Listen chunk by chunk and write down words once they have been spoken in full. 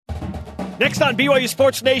Next on BYU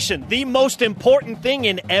Sports Nation, the most important thing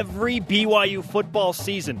in every BYU football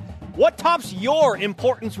season. What tops your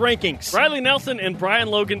importance rankings? Riley Nelson and Brian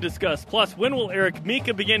Logan discuss. Plus, when will Eric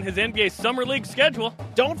Mika begin his NBA Summer League schedule?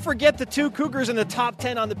 Don't forget the two Cougars in the top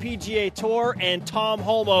 10 on the PGA Tour and Tom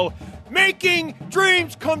Holmoe making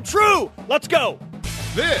dreams come true. Let's go.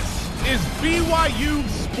 This is BYU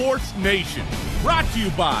Sports Nation, brought to you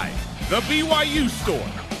by The BYU Store,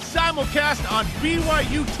 simulcast on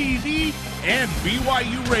BYU TV and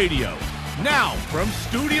BYU Radio. Now, from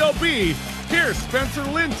Studio B, here's Spencer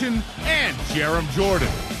Linton and Jerem Jordan.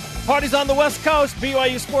 Party's on the West Coast.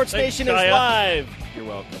 BYU Sports Nation is live. You're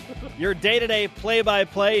welcome. Your day-to-day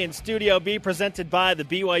play-by-play in Studio B, presented by the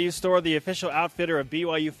BYU Store, the official outfitter of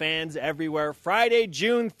BYU fans everywhere. Friday,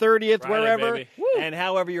 June 30th, wherever and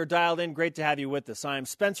however you're dialed in. Great to have you with us. I'm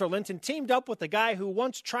Spencer Linton, teamed up with a guy who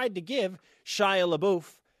once tried to give Shia LaBeouf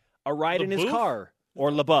a ride in his car. Or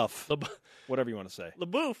LaBeouf. Whatever you want to say.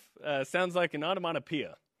 LaBeouf sounds like an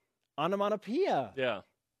onomatopoeia. Onomatopoeia? Yeah.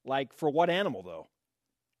 Like for what animal, though?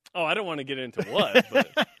 Oh, I don't want to get into what, but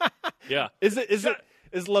yeah. Is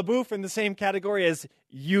LaBeouf in the same category as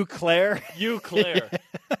Eau Claire? Eau Claire.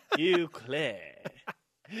 Eau Claire.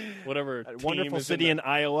 Whatever. A wonderful city in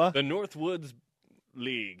Iowa. The Northwoods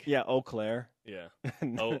League. Yeah, Eau Claire. Yeah.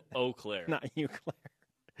 Eau Claire. Not Eau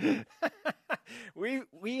Claire.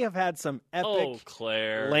 We have had some epic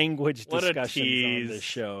language discussions on this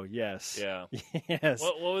show. Yes. Yeah. Yes.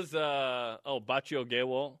 What was Bachio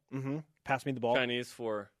Gawo? Mm-hmm. Pass me the ball. Chinese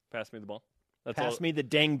for pass me the ball. Pass me the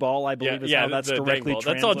dang ball, I believe is how that's directly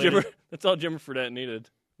translated. That's all Jimmer Fredette needed.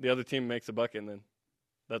 The other team makes a bucket, and then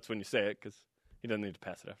that's when you say it, because he doesn't need to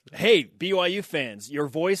pass it after that. Hey, BYU fans, your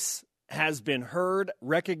voice has been heard,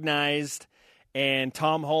 recognized, and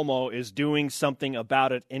Tom Holmoe is doing something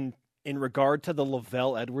about it in regard to the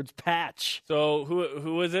Lavelle Edwards patch. So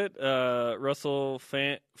who is it? Russell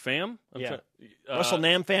Pham? Russell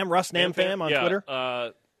Nampham, Russ Nampham on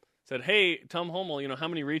Twitter. Said, hey, Tom Holmoe, how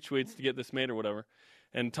many retweets to get this made or whatever?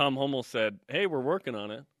 And Tom Holmoe said, hey, we're working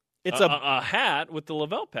on it. It's a hat with the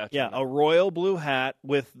Lavelle patch. Yeah, a royal blue hat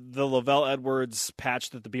with the Lavelle Edwards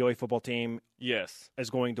patch that the BYU football team is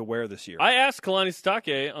going to wear this year. I asked Kalani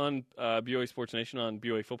Sitake on BYU Sports Nation on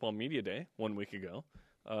BYU Football Media Day 1 week ago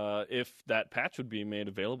if that patch would be made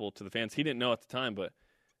available to the fans. He didn't know at the time, but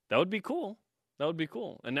that would be cool. That would be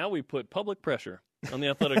cool. And now we put public pressure on the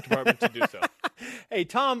athletic department to do so. Hey,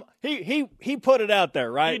 Tom, he put it out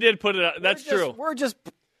there, right? He did put it out. That's true. We're just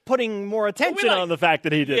putting more attention on the fact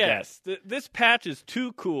that he did that. Yes, this patch is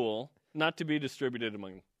too cool not to be distributed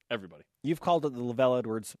among everybody. You've called it the Lavelle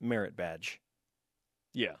Edwards merit badge.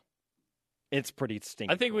 Yeah. It's pretty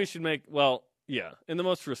stinky. I think we should make, in the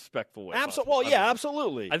most respectful way.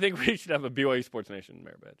 Absolutely. I think we should have a BYU Sports Nation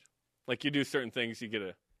merit badge. Like, you do certain things, you get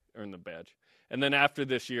to earn the badge. And then after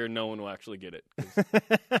this year, no one will actually get it.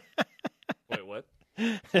 Wait, what?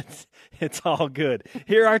 It's all good.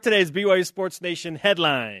 Here are today's BYU Sports Nation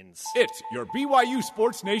headlines. It's your BYU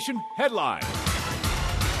Sports Nation headlines.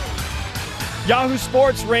 Yahoo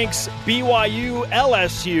Sports ranks BYU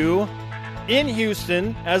LSU in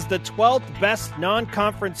Houston as the 12th best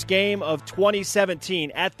non-conference game of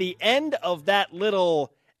 2017. At the end of that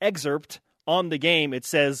little excerpt on the game, it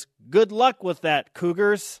says, good luck with that,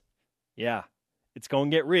 Cougars. Yeah. It's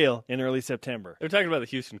going to get real in early September. They're talking about the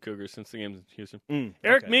Houston Cougars since the game's in Houston.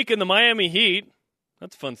 Eric Meek and the Miami Heat,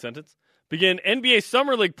 that's a fun sentence, begin NBA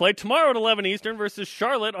Summer League play tomorrow at 11 Eastern versus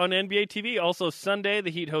Charlotte on NBA TV. Also Sunday,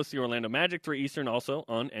 the Heat host the Orlando Magic, 3 Eastern, also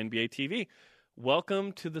on NBA TV.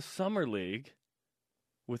 Welcome to the Summer League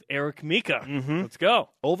with Eric Mika. Mm-hmm. Let's go.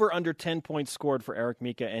 Over under 10 points scored for Eric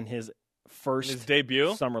Mika in his first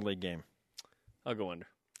debut Summer League game. I'll go under.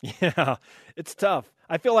 Yeah, it's tough.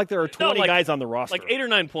 I feel like there are 20 guys on the roster. Like 8 or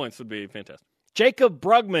 9 points would be fantastic. Jacob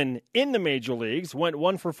Brugman in the major leagues went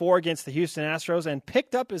 1 for 4 against the Houston Astros and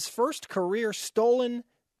picked up his first career stolen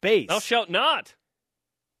base. Thou shalt not.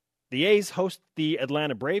 The A's host the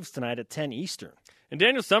Atlanta Braves tonight at 10 Eastern. And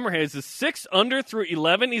Daniel Summerhays is 6 under through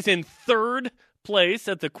 11. He's in third place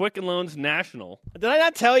at the Quicken Loans National. Did I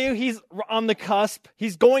not tell you he's on the cusp?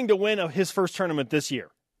 He's going to win his first tournament this year.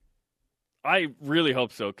 I really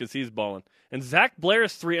hope so, because he's balling. And Zach Blair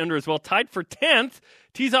is 3 under as well, tied for 10th.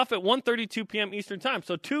 Tees off at 1:32 p.m. Eastern Time.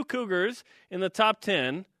 So 2 Cougars in the top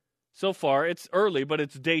 10 so far. It's early, but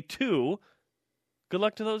it's day 2. Good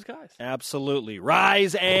luck to those guys. Absolutely.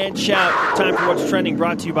 Rise and shout. Time for What's Trending,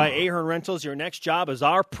 brought to you by Ahern Rentals. Your next job is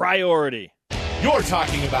our priority. You're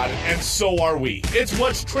talking about it, and so are we. It's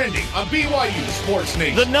What's Trending on BYU Sports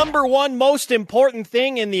Nation. The number one most important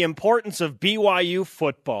thing in the importance of BYU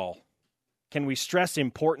football. Can we stress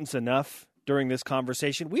importance enough during this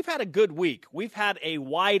conversation. We've had a good week. We've had a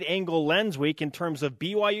wide-angle lens week in terms of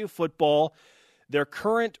BYU football, their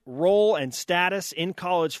current role and status in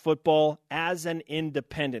college football as an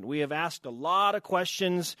independent. We have asked a lot of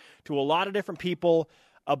questions to a lot of different people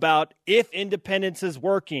about if independence is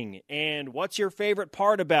working and what's your favorite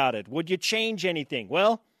part about it. Would you change anything?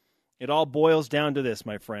 Well, it all boils down to this,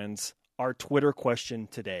 my friends, our Twitter question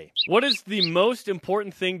today. What is the most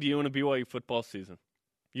important thing to you in a BYU football season?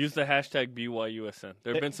 Use the hashtag BYUSN.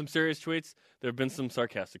 There have been some serious tweets. There have been some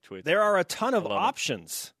sarcastic tweets. There are a ton of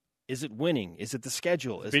options. Is it winning? Is it the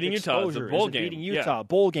schedule? Is beating it Utah? Is it bowl game? Beating Utah?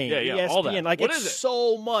 Bowl game? ESPN? All that. Like, what it's is it?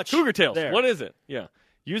 So much. Cougar Tales. There. What is it? Yeah.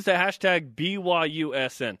 Use the hashtag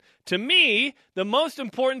BYUSN. To me, the most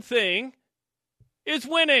important thing is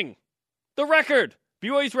winning. The record.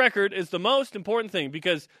 BYU's record is the most important thing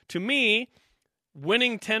because, to me,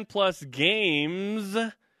 winning 10-plus games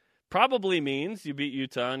probably means you beat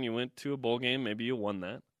Utah and you went to a bowl game. Maybe you won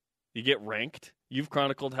that. You get ranked. You've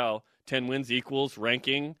chronicled how 10 wins equals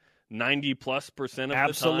ranking 90+% of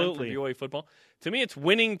the time for BYU football. To me, it's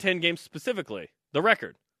winning 10 games specifically, the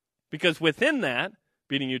record. Because within that,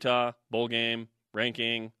 beating Utah, bowl game,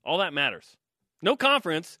 ranking, all that matters. No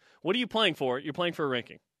conference. What are you playing for? You're playing for a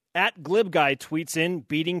ranking. At Glib Guy tweets in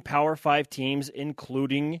beating Power 5 teams,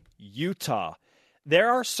 including Utah. There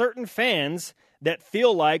are certain fans that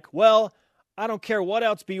feel like, well, I don't care what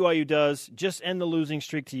else BYU does, just end the losing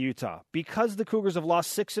streak to Utah. Because the Cougars have lost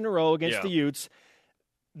 6 in a row against the Utes,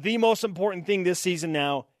 the most important thing this season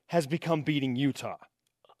now has become beating Utah.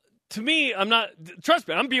 To me, trust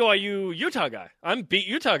me, I'm BYU Utah guy. I'm beat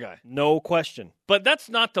Utah guy. No question. But that's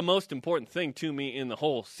not the most important thing to me in the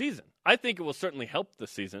whole season. I think it will certainly help the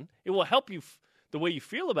season. It will help you the way you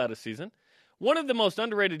feel about a season. One of the most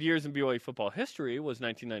underrated years in BYU football history was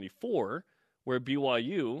 1994, where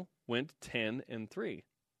BYU went 10-3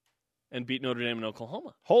 and beat Notre Dame and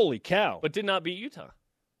Oklahoma. Holy cow. But did not beat Utah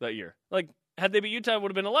that year. Like, had they beat Utah, it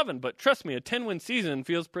would have been 11. But trust me, a 10-win season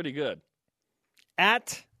feels pretty good.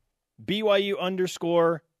 At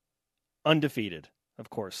BYU_undefeated. Of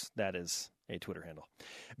course, that is a Twitter handle.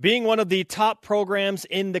 Being one of the top programs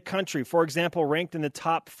in the country, for example, ranked in the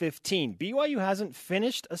top 15. BYU hasn't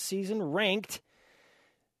finished a season ranked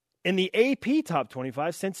in the AP top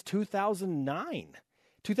 25 since 2009.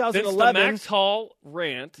 2011. Since the Max Hall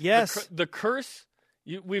rant. Yes. The curse,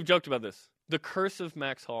 we've joked about this. The curse of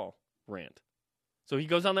Max Hall rant. So he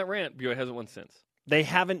goes on that rant. BYU hasn't won since. They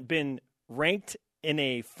haven't been ranked in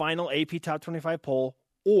a final AP top 25 poll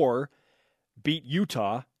or beat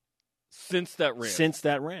Utah since that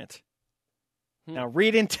rant. Now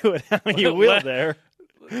read into it how you will there.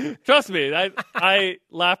 Trust me, I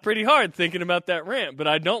laugh pretty hard thinking about that rant, but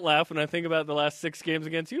I don't laugh when I think about the last 6 games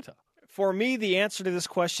against Utah. For me, the answer to this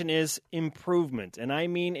question is improvement, and I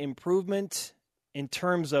mean improvement in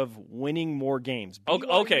terms of winning more games.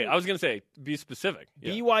 Okay, I was going to say, be specific.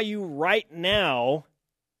 Yeah. BYU right now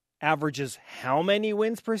averages how many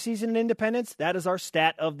wins per season in independence? That is our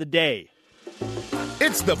stat of the day.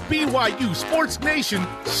 It's the BYU Sports Nation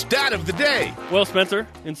stat of the day. Well, Spencer,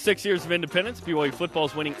 in 6 years of independence, BYU football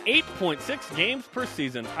is winning 8.6 games per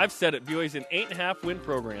season. I've said it, BYU's an 8.5 win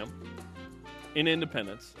program in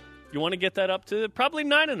independence. You want to get that up to probably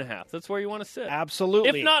 9.5. That's where you want to sit.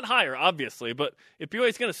 Absolutely. If not higher, obviously. But if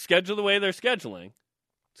BYU's going to schedule the way they're scheduling,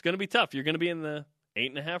 it's going to be tough. You're going to be in the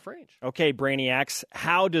 8.5 range. Okay, Brainiacs,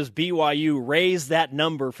 how does BYU raise that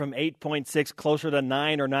number from 8.6 closer to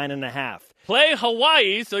 9 or 9.5? Play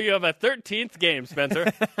Hawaii so you have a 13th game,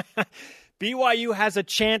 Spencer. BYU has a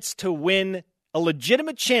chance to win, a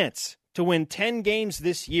legitimate chance to win 10 games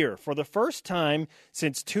this year for the first time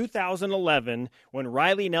since 2011 when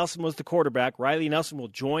Riley Nelson was the quarterback. Riley Nelson will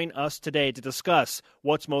join us today to discuss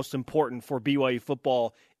what's most important for BYU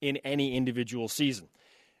football in any individual season.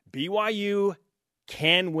 BYU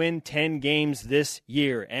can win 10 games this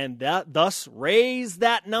year and thus raise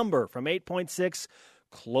that number from 8.6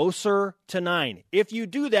 closer to 9. If you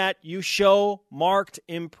do that, you show marked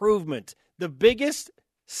improvement. The biggest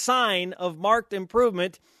sign of marked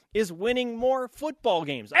improvement is winning more football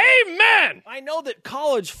games. Amen! I know that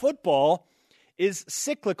college football is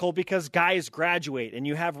cyclical because guys graduate and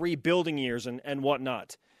you have rebuilding years and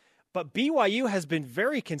whatnot. But BYU has been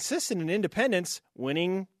very consistent in independence,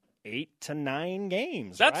 winning 8 to 9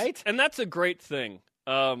 games, right? And that's a great thing.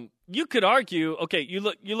 You could argue, okay, you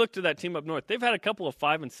look to that team up north. They've had a couple of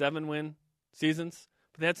 5 and 7 win seasons,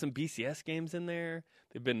 but they had some BCS games in there.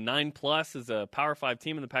 They've been 9+ as a Power 5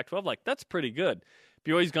 team in the Pac-12. Like, that's pretty good.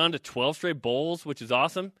 BYU's gone to 12 straight bowls, which is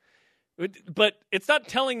awesome. But it's not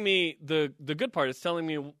telling me the good part. It's telling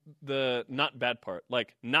me the not bad part.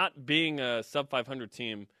 Like, not being a sub-500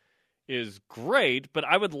 team is great, but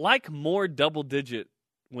I would like more double-digit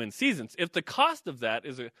win seasons. If the cost of that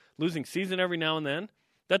is a losing season every now and then,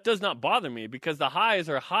 that does not bother me because the highs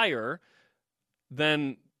are higher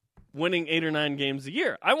than winning 8 or 9 games a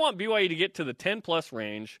year. I want BYU to get to the 10-plus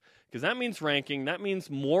range because that means ranking. That means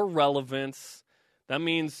more relevance. That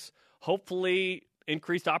means hopefully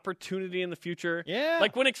increased opportunity in the future. Yeah.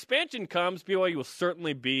 Like when expansion comes, BYU will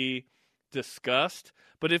certainly be discussed.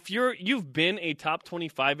 But if you've been a top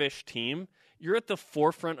 25-ish team, you're at the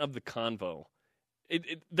forefront of the convo.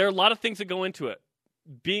 There are a lot of things that go into it.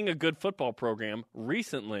 Being a good football program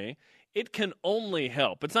recently, it can only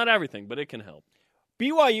help. It's not everything, but it can help.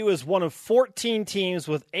 BYU is one of 14 teams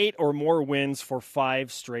with 8 or more wins for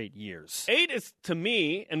 5 straight years. 8 is, to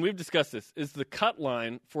me, and we've discussed this, is the cut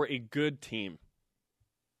line for a good team.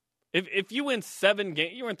 If you win 7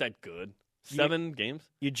 games, you weren't that good. 7 games?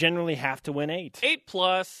 You generally have to win 8. 8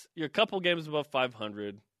 plus, you're a couple games above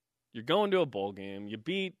 500. You're going to a bowl game. You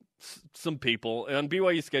beat some people. And on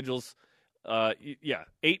BYU schedules,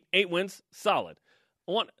 8 wins, solid.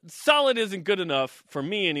 Solid isn't good enough for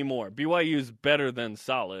me anymore. BYU is better than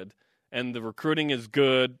solid, and the recruiting is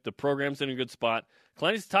good. The program's in a good spot.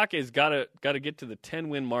 Kalani Sitake has got to get to the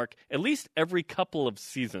 10-win mark at least every couple of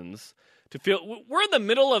seasons to feel we're in the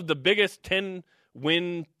middle of the biggest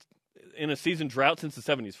 10-win in a season drought since the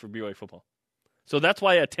 70s for BYU football. So that's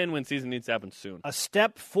why a 10-win season needs to happen soon. A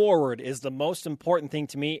step forward is the most important thing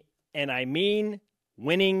to me, and I mean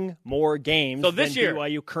winning more games so this than year,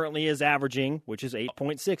 BYU currently is averaging, which is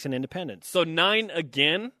 8.6 in independence. So 9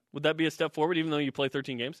 again, would that be a step forward even though you play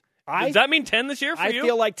 13 games? Does that mean 10 this year for you? I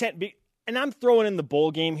feel like 10. And I'm throwing in the bowl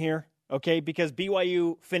game here, okay, because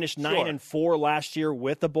BYU finished 9-4 last year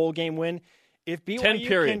with a bowl game win. If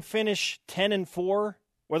BYU can finish 10-4,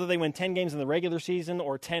 whether they win 10 games in the regular season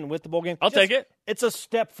or 10 with the bowl game, I'll take it. It's a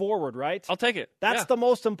step forward, right? I'll take it. That's the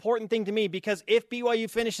most important thing to me because if BYU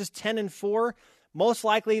finishes 10-4, most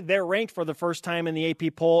likely they're ranked for the first time in the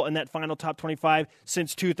AP poll in that final top 25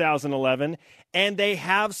 since 2011, and they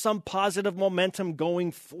have some positive momentum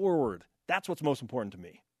going forward. That's what's most important to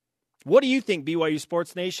me. What do you think, BYU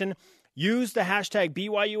Sports Nation? Use the hashtag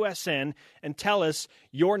BYUSN and tell us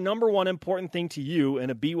your number one important thing to you in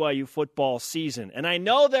a BYU football season. And I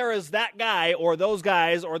know there is that guy or those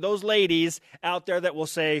guys or those ladies out there that will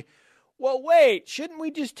say, well, wait, shouldn't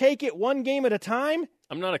we just take it one game at a time?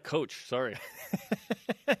 I'm not a coach. Sorry.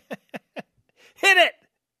 Hit it!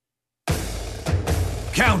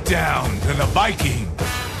 Countdown to the Viking.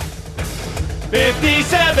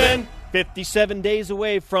 57. 57 days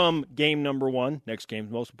away from game number 1. Next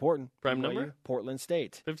game's most important. Prime number? Portland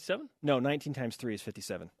State. 57? No, 19 times 3 is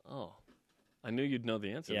 57. Oh. I knew you'd know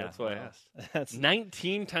the answer. Yeah, that's why I asked. That's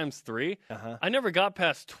 19 times 3? Uh-huh. I never got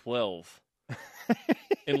past 12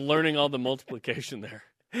 in learning all the multiplication there.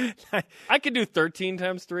 I could do 13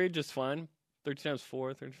 times 3 just fine. 13 times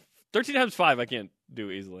 4. 13 times 5 I can't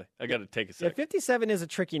do easily. I got to take a second. Yeah, 57 is a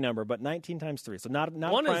tricky number, but 19 times 3. So not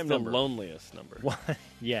one a prime is the number. loneliest number. One,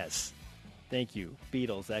 yes. Thank you,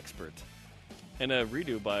 Beatles expert. And a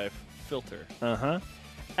redo by Filter. Uh-huh.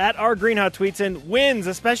 At our Greenhot tweets in, wins,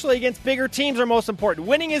 especially against bigger teams, are most important.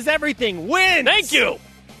 Winning is everything. Wins! Thank you!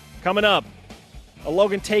 Coming up, a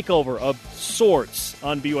Logan takeover of sorts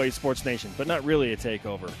on BYU Sports Nation, but not really a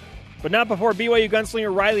takeover. But not before BYU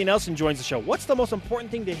gunslinger Riley Nelson joins the show. What's the most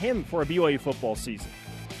important thing to him for a BYU football season?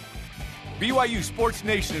 BYU Sports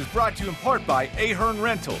Nation is brought to you in part by Ahern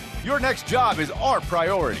Rental. Your next job is our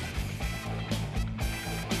priority.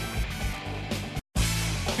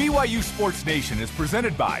 BYU Sports Nation is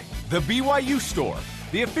presented by The BYU Store,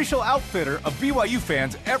 the official outfitter of BYU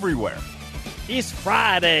fans everywhere. It's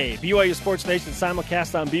Friday. BYU Sports Nation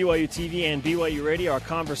simulcast on BYU TV and BYU Radio. Our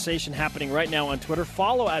conversation happening right now on Twitter.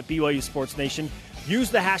 Follow at BYU Sports Nation. Use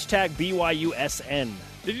the hashtag BYUSN.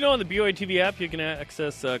 Did you know on the BYU TV app you can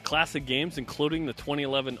access classic games, including the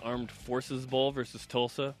 2011 Armed Forces Bowl versus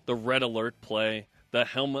Tulsa, the Red Alert play, the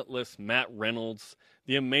helmetless Matt Reynolds,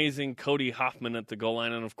 the amazing Cody Hoffman at the goal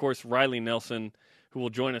line, and, of course, Riley Nelson, who will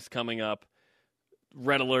join us coming up.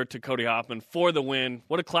 Red Alert to Cody Hoffman for the win.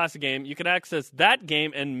 What a classic game. You can access that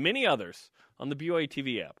game and many others on the BYU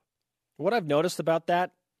TV app. What I've noticed about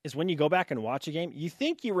that is when you go back and watch a game, you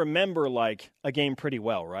think you remember, like, a game pretty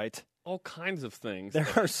well, right? All kinds of things. There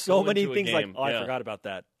are so many things like, I forgot about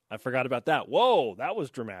that. I forgot about that. Whoa, that was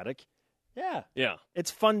dramatic. Yeah. Yeah. It's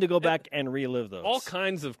fun to go back and relive those. All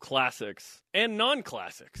kinds of classics and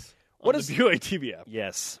non-classics. on the BYU TV app.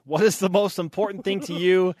 Yes. What is the most important thing to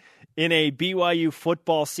you in a BYU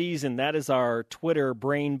football season? That is our Twitter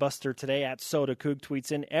brain buster today. At Soda Coug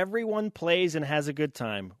tweets in, everyone plays and has a good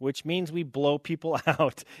time, which means we blow people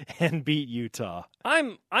out and beat Utah.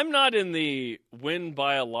 I'm not in the win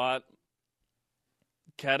by a lot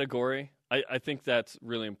category. I think that's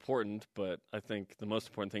really important, but I think the most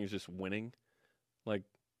important thing is just winning. Like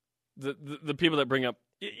the people that bring up,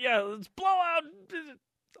 let's blow out.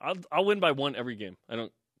 I'll win by 1 every game. I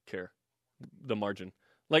don't care the margin.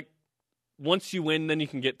 Like once you win, then you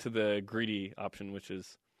can get to the greedy option, which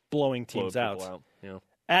is blowing teams out. Yeah.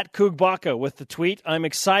 At Kugbaka with the tweet, I'm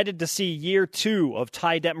excited to see year 2 of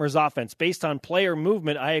Ty Detmer's offense. Based on player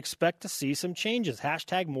movement, I expect to see some changes.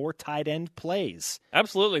 # more tight end plays.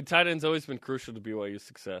 Absolutely. Tight end's always been crucial to BYU's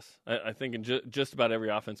success. I think in just about every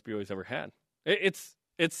offense BYU's ever had. It's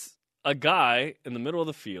a guy in the middle of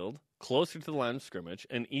the field, closer to the line of scrimmage,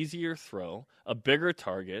 an easier throw, a bigger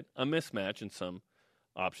target, a mismatch in some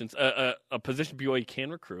options, a position BYU can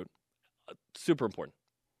recruit. Super important.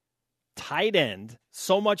 Tight end,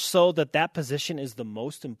 so much so that position is the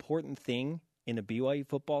most important thing in a BYU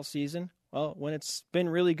football season. Well, when it's been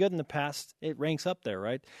really good in the past, it ranks up there,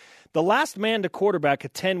 right? The last man to quarterback a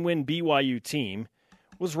 10-win BYU team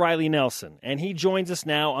was Riley Nelson, and he joins us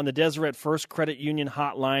now on the Deseret First Credit Union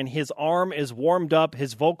hotline. His arm is warmed up.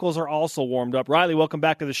 His vocals are also warmed up. Riley, welcome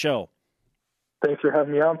back to the show. Thanks for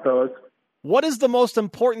having me on, fellas. What is the most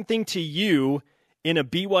important thing to you in a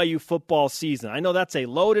BYU football season? I know that's a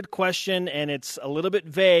loaded question, and it's a little bit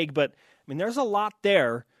vague, but I mean, there's a lot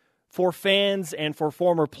there for fans and for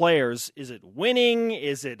former players. Is it winning?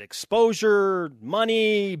 Is it exposure,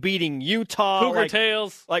 money, beating Utah? Cougar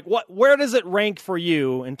tails? Like where does it rank for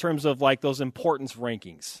you in terms of like those importance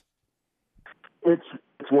rankings? It's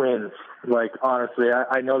wins. Like, honestly,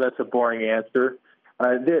 I know that's a boring answer.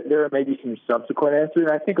 There may be some subsequent answers,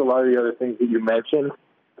 and I think a lot of the other things that you mentioned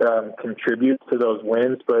contribute to those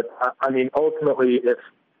wins. But I mean, ultimately,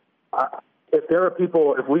 if there are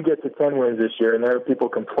people, if we get to 10 wins this year and there are people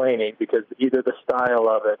complaining because either the style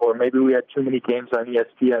of it, or maybe we had too many games on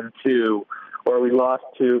ESPN2, or we lost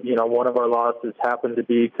to, one of our losses happened to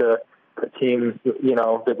be to a team,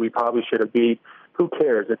 that we probably should have beat, who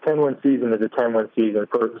cares? A 10-win season is a 10-win season.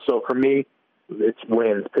 So for me, it's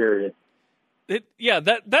wins, period.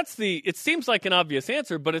 It seems like an obvious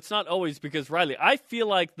answer, but it's not always, because, Riley, I feel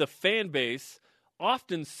like the fan base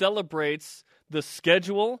often celebrates the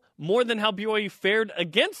schedule more than how BYU fared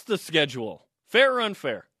against the schedule. Fair or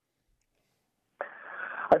unfair?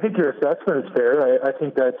 I think your assessment is fair. I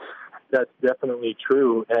think that's definitely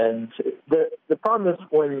true. And the problem is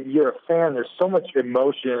when you're a fan, there's so much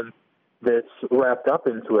emotion that's wrapped up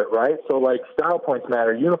into it, right? So, like, style points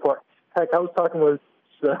matter, uniform. Heck, I was talking with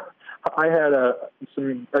I had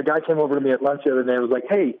a guy came over to me at lunch the other day and was like,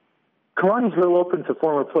 hey, Kalani's real open to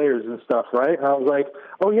former players and stuff, right? And I was like,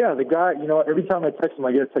 oh, yeah, the guy, every time I text him,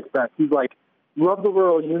 I get a text back. He's like, love the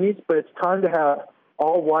Royal unis, but it's time to have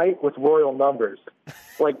all white with Royal numbers.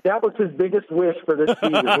 Like, that was his biggest wish for this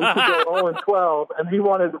season. We could go 0-12, and he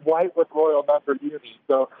wanted white with Royal number unis.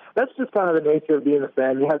 So that's just kind of the nature of being a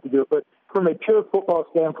fan. You have to do it. But from a pure football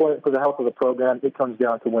standpoint, for the health of the program, it comes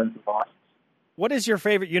down to wins and losses. What is your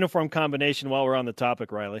favorite uniform combination while we're on the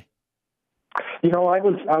topic, Riley? I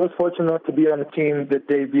was fortunate enough to be on a team that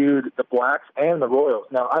debuted the Blacks and the Royals.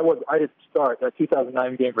 Now, I didn't start. That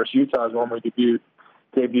 2009 game versus Utah is when we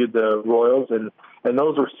debuted the Royals, and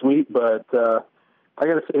those were sweet, but I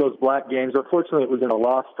got to say those Black games, unfortunately it was in a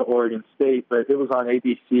loss to Oregon State, but it was on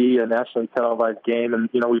ABC, a nationally televised game, and,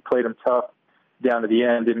 we played them tough down to the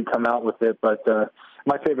end, didn't come out with it, but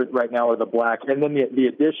my favorite right now are the Black. And then the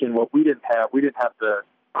addition, what we didn't have the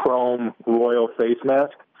chrome Royal face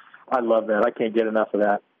mask. I love that. I can't get enough of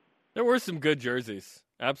that. There were some good jerseys,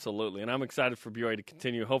 absolutely, and I'm excited for BYU to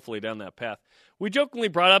continue, hopefully, down that path. We jokingly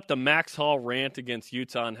brought up the Max Hall rant against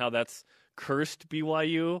Utah and how that's cursed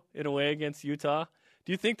BYU in a way against Utah.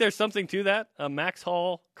 Do you think there's something to that, a Max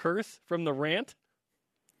Hall curse from the rant?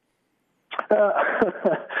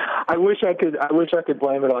 I wish I could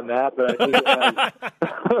blame it on that, but I think it has,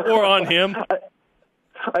 or on him.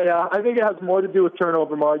 I think it has more to do with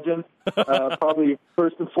turnover margin, probably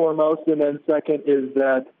first and foremost, and then second is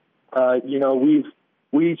that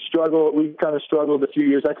we've kind of struggled a few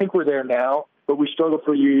years. I think we're there now, but we struggled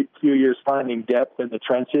for a few years finding depth in the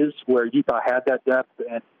trenches where Utah had that depth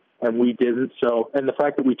and we didn't. So, and the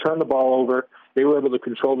fact that we turned the ball over, they were able to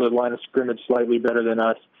control the line of scrimmage slightly better than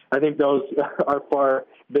us. I think those are far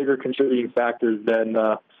bigger contributing factors than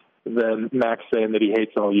Max saying that he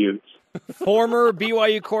hates all Utes. Former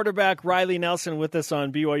BYU quarterback Riley Nelson with us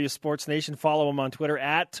on BYU Sports Nation. Follow him on Twitter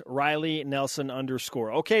at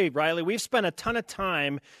 @RileyNelson_. Okay, Riley, we've spent a ton of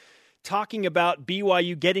time talking about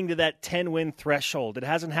BYU getting to that 10-win threshold. It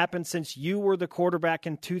hasn't happened since you were the quarterback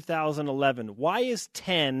in 2011. Why is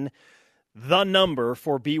 10 the number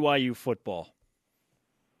for BYU football?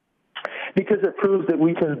 Because it proves that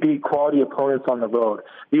we can beat quality opponents on the road.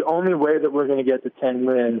 The only way that we're going to get to 10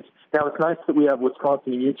 wins. Now, it's nice that we have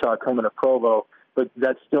Wisconsin and Utah coming to Provo, but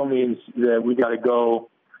that still means that we got to go.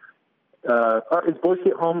 Is Boise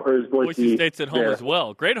at home or is Boise State's at home as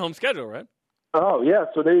well? Great home schedule, right? Oh, yeah,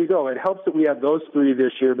 so there you go. It helps that we have those three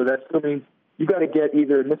this year, but that still means you got to get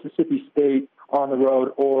either Mississippi State on the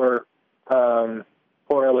road or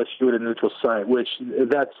LSU at a neutral site, which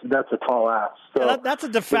that's a tall ask. So yeah, that's a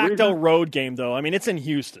de facto road game, though. I mean, it's in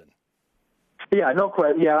Houston. Yeah, no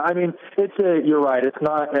question. Yeah, I mean, you're right. It's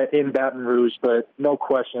not in Baton Rouge, but no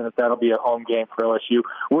question that that'll be a home game for LSU.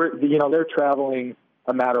 They're traveling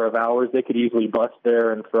a matter of hours. They could easily bus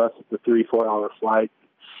there, and for us, it's a 3-4 hour flight.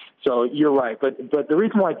 So you're right. But the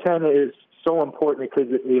reason why 10 is so important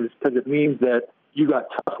because it means that you got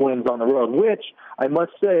tough wins on the road, which I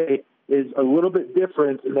must say is a little bit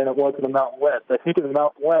different than it was in the Mountain West. I think in the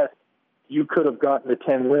Mountain West, you could have gotten to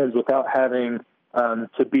 10 wins without having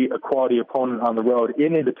to beat a quality opponent on the road.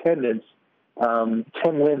 In Independence, 10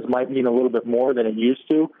 wins might mean a little bit more than it used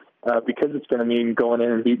to because it's going to mean going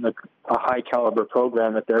in and beating a high-caliber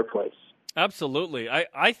program at their place. Absolutely.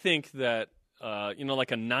 I think that,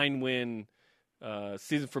 like a 9-win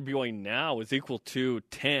season for BYU now is equal to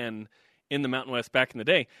 10 in the Mountain West back in the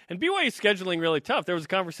day. And BYU's scheduling really tough. There was a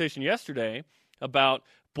conversation yesterday about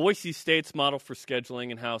Boise State's model for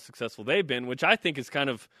scheduling and how successful they've been, which I think is kind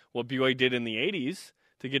of what BYU did in the 80s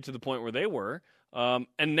to get to the point where they were. And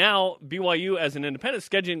now BYU as an independent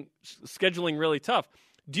scheduling really tough.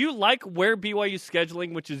 Do you like where BYU's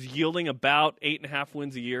scheduling, which is yielding about 8.5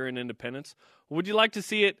 wins a year in independence? Or would you like to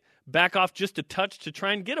see it back off just a touch to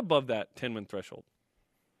try and get above that 10-win threshold?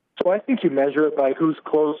 So I think you measure it by who's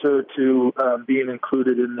closer to being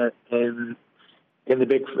included in the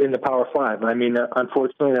Power Five. I mean,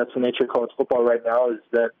 unfortunately, that's the nature of college football right now. Is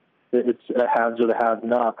that it's a haves or the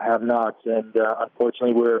have-nots, and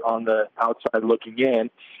unfortunately, we're on the outside looking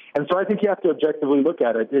in. And so I think you have to objectively look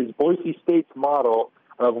at it. Is Boise State's model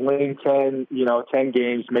of winning 10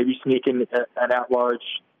 games, maybe sneaking an at-large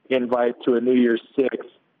invite to a New Year's Six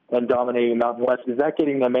and dominating Mountain West, is that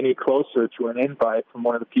getting them any closer to an invite from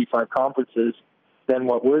one of the P5 conferences than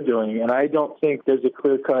what we're doing? And I don't think there's a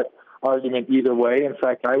clear-cut argument either way. In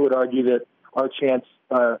fact, I would argue that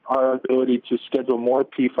our ability to schedule more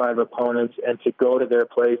P5 opponents and to go to their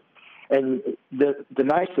place, and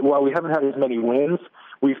while we haven't had as many wins,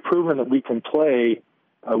 we've proven that we can play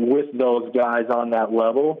with those guys on that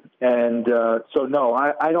level. And so, no,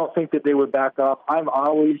 I don't think that they would back off. I'm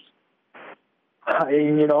always...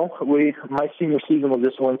 my senior season was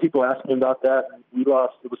this one. People asked me about that. We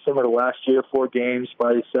lost. It was similar to last year, 4 games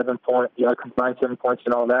by 7 points. Combined 7 points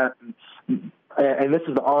and all that. And this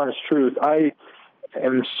is the honest truth. I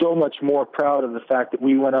am so much more proud of the fact that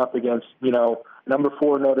we went up against, number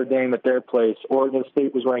 4 Notre Dame at their place. Oregon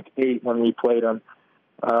State was ranked 8 when we played them.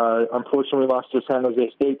 Unfortunately, we lost to a San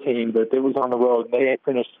Jose State team, but it was on the road. They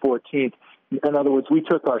finished 14th. In other words, we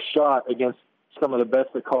took our shot against some of the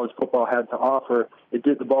best that college football had to offer.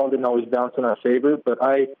 The ball didn't always bounce in our favor, but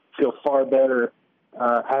I feel far better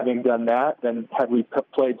having done that than had we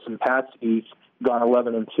played some patsies, gone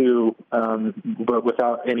 11-2, but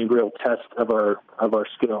without any real test of our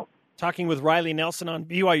skill. Talking with Riley Nelson on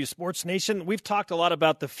BYU Sports Nation, we've talked a lot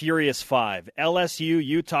about the Furious Five: LSU,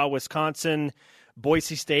 Utah, Wisconsin,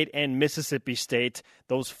 Boise State, and Mississippi State.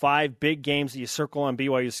 Those 5 big games that you circle on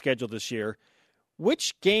BYU's schedule this year.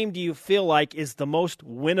 Which game do you feel like is the most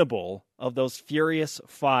winnable of those Furious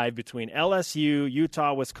 5 between LSU,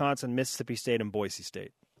 Utah, Wisconsin, Mississippi State, and Boise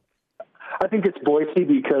State? I think it's Boise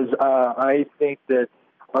because I think that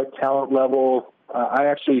our talent level, I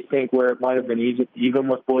actually think where it might have been easy, even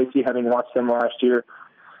with Boise, having watched them last year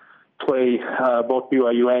play both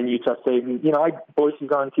BYU and Utah State. And,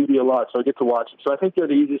 Boise's on TV a lot, so I get to watch it. So I think they're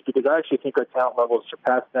the easiest because I actually think our talent level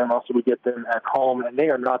surpassed them. Also, we get them at home, and they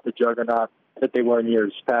are not the juggernaut that they were in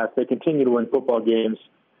years past. They continue to win football games,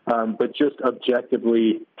 but just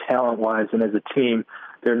objectively, talent-wise and as a team,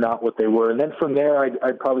 they're not what they were. And then from there,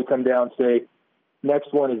 I'd probably come down and say,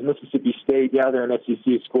 next one is Mississippi State. Yeah, they're an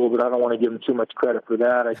SEC school, but I don't want to give them too much credit for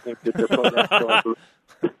that. I think that their program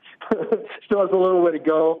still has a little way to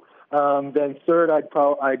go. Then third, I'd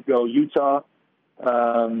go Utah.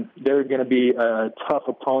 They're going to be a tough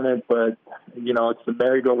opponent, but, it's the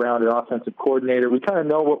merry-go-round at offensive coordinator. We kind of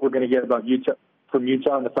know what we're going to get from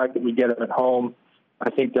Utah, and the fact that we get them at home, I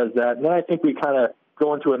think, does that. And then I think we kind of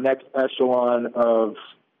go into a next echelon of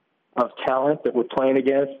talent that we're playing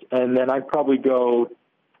against, and then I'd probably go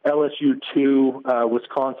LSU 2,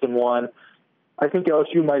 Wisconsin 1. I think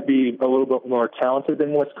LSU might be a little bit more talented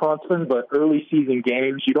than Wisconsin, but early season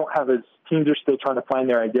games, you don't have teams are still trying to find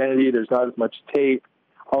their identity. There's not as much tape.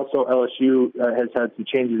 Also, LSU has had some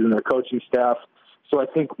changes in their coaching staff. So I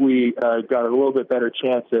think we got a little bit better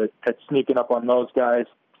chance at sneaking up on those guys.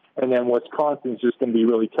 And then Wisconsin's just going to be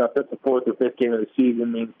really tough. That's the fourth or fifth game of the season. I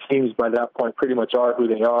mean, teams by that point pretty much are who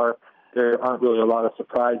they are. There aren't really a lot of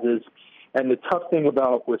surprises. And the tough thing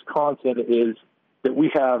about Wisconsin is that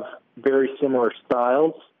we have very similar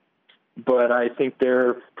styles, but I think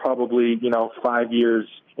they're probably, 5 years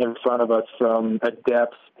in front of us from a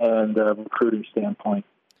depth and recruiting standpoint.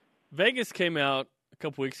 Vegas came out a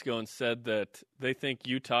couple weeks ago and said that they think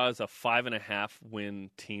Utah is a 5.5 win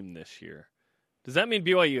team this year. Does that mean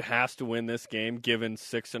BYU has to win this game, given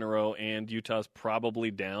 6 in a row, and Utah's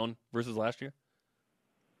probably down versus last year?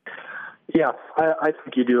 Yeah, I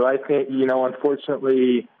think you do. I think,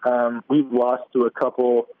 unfortunately, we've lost to a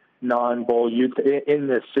couple non-bowl Utah in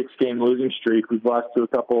this 6-game losing streak. We've lost to a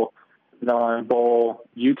couple non-bowl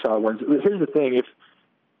Utah wins. Here's the thing: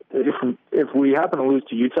 if we happen to lose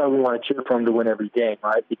to Utah, we want to cheer for them to win every game,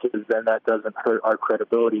 right? Because then that doesn't hurt our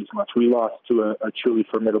credibility as much. We lost to a truly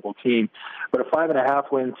formidable team, but a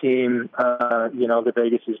 5.5 win team, that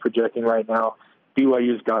Vegas is projecting right now,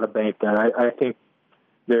 BYU's got to bank that. I think.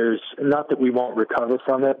 There's not that we won't recover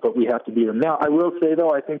from it, but we have to beat them. Now, I will say,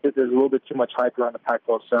 though, I think that there's a little bit too much hype around the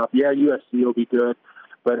Pac-12 South. Yeah, USC will be good,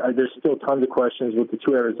 but there's still tons of questions with the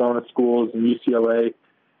 2 Arizona schools and UCLA.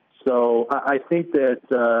 So I think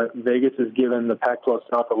that Vegas has given the Pac-12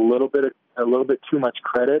 South a little bit too much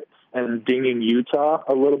credit and dinging Utah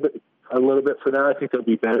a little bit for that. I think they'll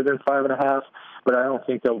be better than 5.5, but I don't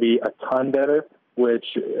think they'll be a ton better. Which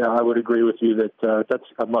I would agree with you that that's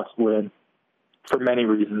a must-win. For many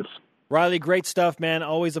reasons. Riley, great stuff, man.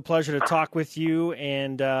 Always a pleasure to talk with you,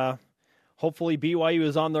 and hopefully BYU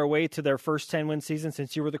is on their way to their first 10-win season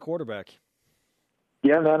since you were the quarterback.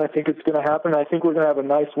 Yeah, man, I think it's going to happen. I think we're going to have a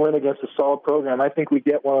nice win against a solid program. I think we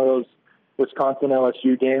get one of those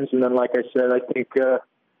Wisconsin-LSU games, and then, like I said, I think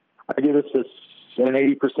I give us an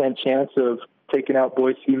 80% chance of taking out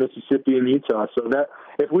Boise, Mississippi, and Utah. So that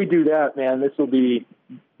if we do that, man,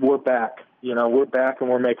 we're back. We're back and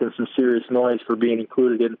we're making some serious noise for being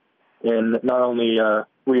included in not only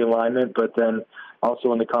realignment, but then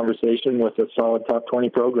also in the conversation with a solid top 20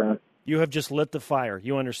 program. You have just lit the fire.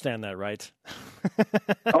 You understand that, right?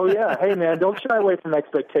 Oh, yeah. Hey, man, don't shy away from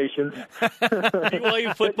expectations.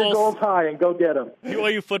 BYU football. Get your goals high and go get them.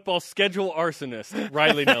 BYU football schedule arsonist,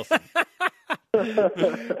 Riley Nelson.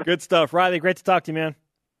 Good stuff. Riley, great to talk to you, man.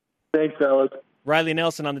 Thanks, fellas. Riley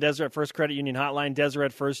Nelson on the Deseret First Credit Union Hotline.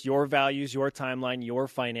 Deseret First, your values, your timeline, your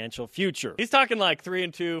financial future. He's talking like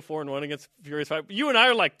 3-2, 4-1 against Furious 5. You and I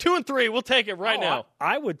are like 2-3. We'll take it now.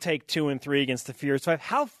 I would take 2-3 against the Furious 5.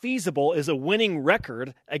 How feasible is a winning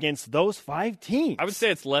record against those 5 teams? I would say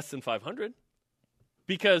it's less than 500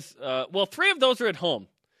 because, 3 of those are at home.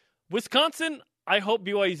 Wisconsin, I hope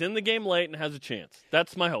BYU's in the game late and has a chance.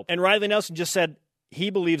 That's my hope. And Riley Nelson just said he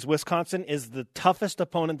believes Wisconsin is the toughest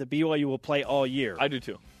opponent that BYU will play all year. I do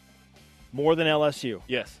too. More than LSU.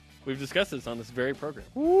 Yes. We've discussed this on this very program.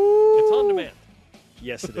 Ooh. It's on demand.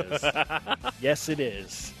 Yes, it is. Yes, it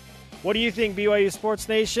is. What do you think, BYU Sports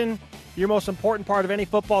Nation? Your most important part of any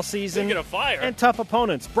football season. Speaking of fire. And tough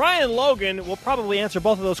opponents. Brian Logan will probably answer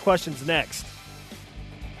both of those questions next.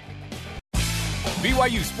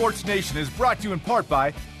 BYU Sports Nation is brought to you in part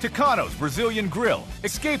by Tucano's Brazilian Grill.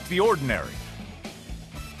 Escape the ordinary.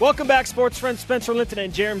 Welcome back, sports friends. Spencer Linton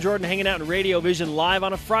and Jerem Jordan hanging out in Radio Vision live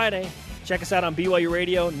on a Friday. Check us out on BYU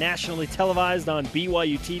Radio, nationally televised on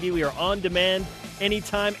BYU TV. We are on demand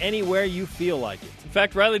anytime, anywhere you feel like it. In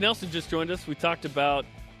fact, Riley Nelson just joined us. We talked about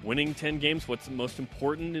winning 10 games. What's most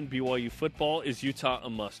important in BYU football? Is Utah a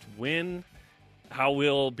must-win? How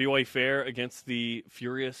will BYU fare against the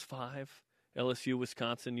Furious 5? LSU,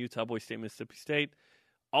 Wisconsin, Utah, Boise State, Mississippi State.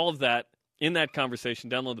 All of that. In that conversation,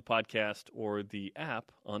 download the podcast or the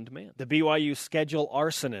app on demand. The BYU schedule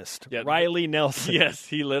arsonist, Riley Nelson. Yes,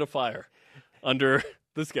 he lit a fire under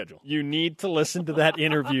the schedule. You need to listen to that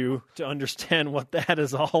interview to understand what that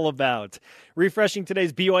is all about. Refreshing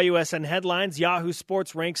today's BYUSN headlines, Yahoo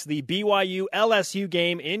Sports ranks the BYU-LSU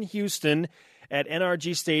game in Houston at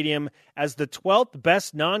NRG Stadium as the 12th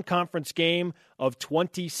best non-conference game of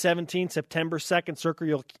 2017, September 2nd.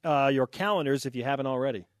 Circle your calendars if you haven't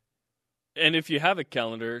already. And if you have a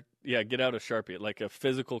calendar, get out a Sharpie, like a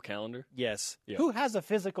physical calendar. Yes. Yeah. Who has a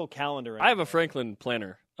physical calendar? I have a Franklin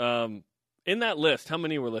planner. In that list, how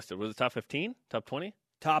many were listed? Was it top 15? Top 20?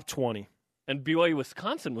 Top 20. And BYU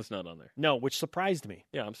Wisconsin was not on there. No, which surprised me.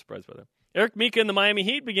 Yeah, I'm surprised by that. Eric Mika and the Miami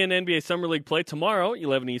Heat begin NBA Summer League play tomorrow,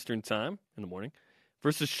 11 Eastern Time in the morning,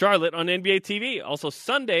 versus Charlotte on NBA TV. Also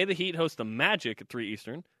Sunday, the Heat host the Magic at 3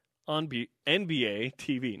 Eastern on NBA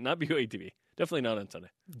TV, not BYU TV. Definitely not on Sunday.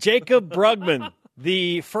 Jacob Brugman,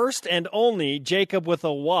 the first and only Jacob with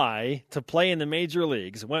a Y to play in the major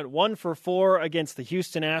leagues, went 1 for 4 against the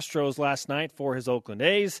Houston Astros last night for his Oakland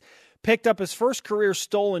A's, picked up his first career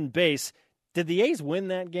stolen base. Did the A's win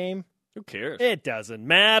that game? Who cares? It doesn't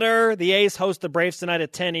matter. The A's host the Braves tonight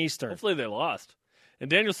at 10 Eastern. Hopefully they lost. And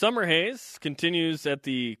Daniel Summerhays continues at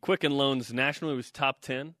the Quicken Loans National. He was top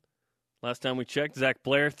 10 last time we checked. Zach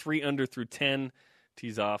Blair, 3 under through 10,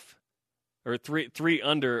 tees off. Or three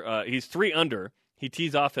under. He's 3 under. He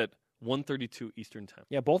tees off at 1:32 Eastern Time.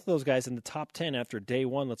 Yeah, both of those guys in the top 10 after day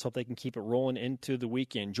one. Let's hope they can keep it rolling into the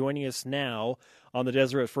weekend. Joining us now on the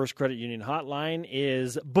Deseret First Credit Union Hotline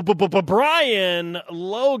is Brian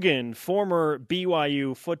Logan, former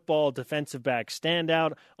BYU football defensive back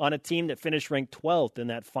standout on a team that finished ranked 12th in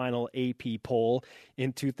that final AP poll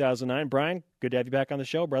in 2009. Brian, good to have you back on the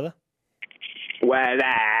show, brother.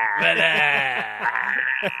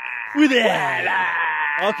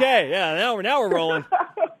 Okay, yeah, now we're rolling.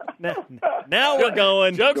 Now we're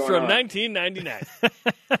going. Jokes from 1999.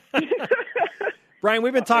 Brian,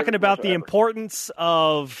 we've been talking about the importance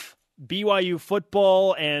of BYU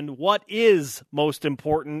football and what is most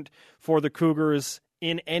important for the Cougars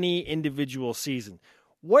in any individual season.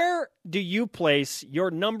 Where do you place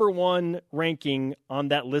your number one ranking on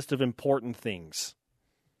that list of important things?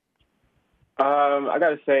 I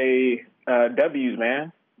got to say W's,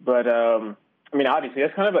 man. But I mean, obviously,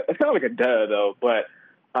 it's kind of like a duh, though. But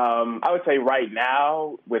I would say right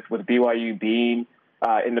now, with BYU being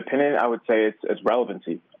independent, I would say it's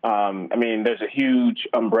relevancy. I mean, there's a huge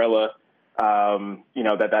umbrella,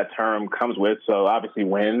 that term comes with. So obviously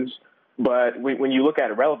wins. But when you look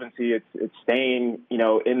at relevancy, it's staying,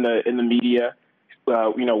 in the media,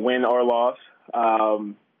 win or loss.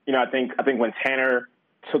 I think when Tanner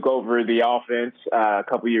took over the offense a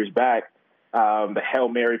couple years back, the Hail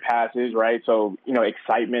Mary passes, right? So,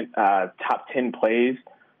 excitement, top 10 plays.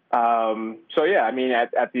 So yeah, I mean,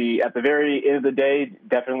 at the very end of the day,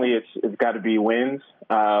 definitely it's got to be wins.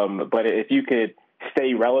 But if you could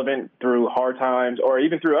stay relevant through hard times or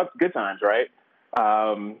even through good times, right?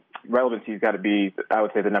 Relevancy's got to be, I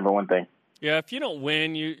would say, the number one thing. Yeah, if you don't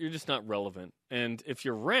win, you're just not relevant. And if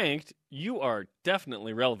you're ranked, you are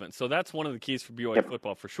definitely relevant. So that's one of the keys for BYU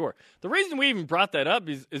football for sure. The reason we even brought that up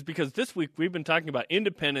is because this week we've been talking about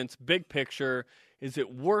independence, big picture. Is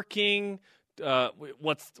it working?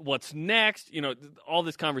 What's next? All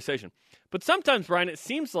this conversation. But sometimes, Brian, it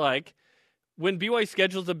seems like when BYU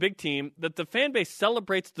schedules a big team, that the fan base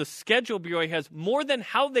celebrates the schedule BYU has more than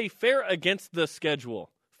how they fare against the schedule.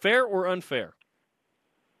 Fair or unfair?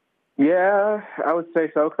 Yeah, I would say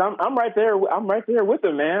so. Cause I'm right there. I'm right there with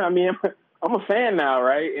them, man. I mean, I'm a fan now,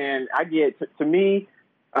 right? And I get to me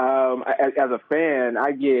as a fan,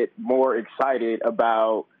 I get more excited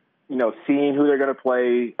about seeing who they're going to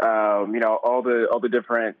play. All the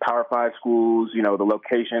different Power 5 schools. The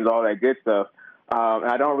locations, all that good stuff. And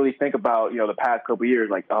I don't really think about the past couple of years,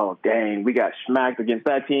 like, oh dang, we got smacked against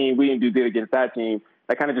that team. We didn't do good against that team.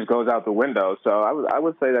 That kind of just goes out the window. So I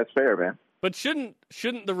would say that's fair, man. But shouldn't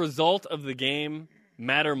the result of the game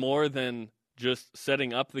matter more than just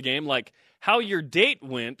setting up the game? Like, how your date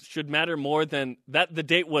went should matter more than that the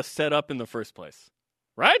date was set up in the first place,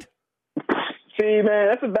 right? See, man,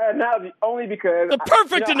 that's a bad analogy. Only because the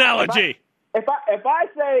perfect analogy. If I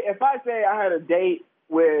say I had a date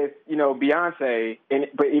with Beyonce,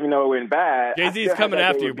 but even though it went bad, Jay-Z's coming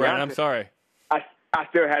after you, Brian. I'm sorry. I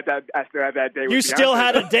still had that date. You with still Beyonce.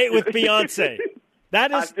 had a date with Beyonce.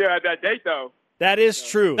 I still had that date, though. That is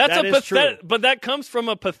true. That is true. But that comes from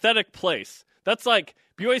a pathetic place. That's like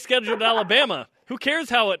BYU scheduled Alabama. Who cares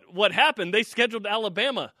what happened? They scheduled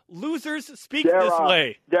Alabama. Losers speak this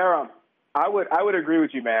way. Jerem, I would agree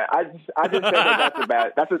with you, man. I just think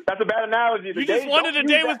that's a bad analogy. You just wanted a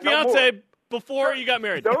date with Beyonce before you got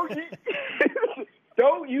married.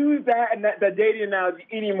 Don't use that dating analogy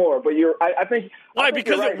anymore. But I think why?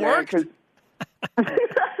 Because it worked.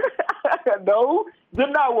 No, did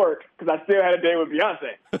not work because I still had a date with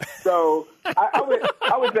Beyonce. So I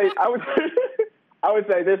would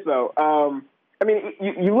say this though. I mean,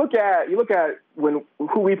 you look at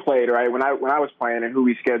who we played, right? When I was playing and who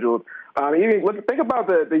we scheduled. Think about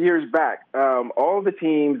the years back. All the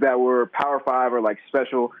teams that were Power 5 or like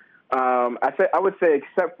special. I would say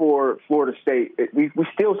except for Florida State, we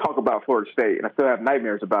still talk about Florida State, and I still have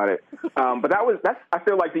nightmares about it. But that's I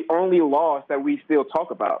feel like the only loss that we still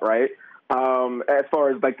talk about, right? As far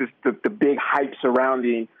as like the big hype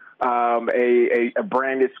surrounding a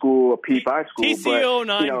branded school, a P5 school.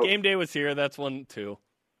 TC09 game day was here. That's one too.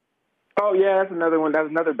 Oh yeah, that's another one. That's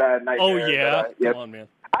another bad nightmare. Oh yeah, come on, man.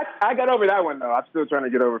 I got over that one though. I'm still trying to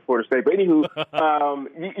get over Florida State. But anywho,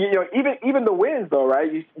 even the wins though,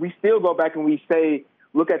 right? We still go back and we say,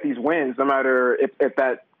 look at these wins. No matter if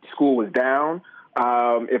that school was down,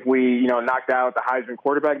 if we knocked out the Heisman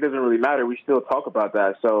quarterback, it doesn't really matter. We still talk about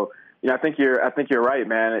that. So I think you're right,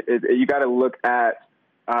 man. You got to look at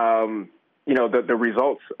the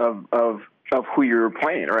results of who you're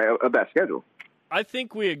playing, right? Of that schedule. I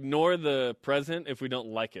think we ignore the present if we don't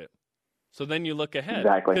like it. So then you look ahead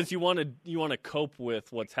because you want to cope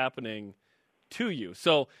with what's happening to you.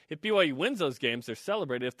 So if BYU wins those games, they're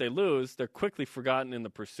celebrated. If they lose, they're quickly forgotten in the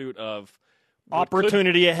pursuit of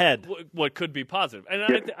opportunity ahead. What could be positive,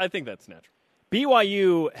 and I think that's natural.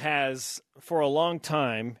 BYU has, for a long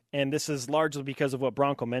time, and this is largely because of what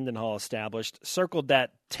Bronco Mendenhall established, circled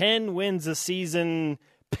that 10 wins a season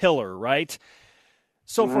pillar, right?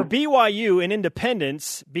 So for BYU in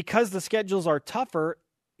Independence, because the schedules are tougher,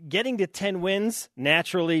 getting to 10 wins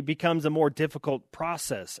naturally becomes a more difficult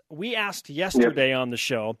process. We asked yesterday on the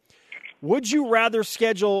show, would you rather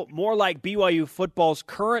schedule more like BYU football's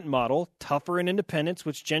current model, tougher in Independence,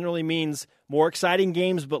 which generally means more exciting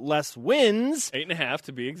games but less wins? 8.5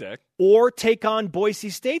 to be exact. Or take on Boise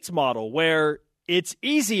State's model, where it's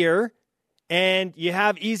easier and you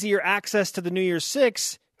have easier access to the New Year's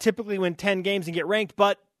Six, typically win 10 games and get ranked,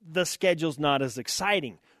 but the schedule's not as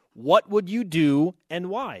exciting. What would you do and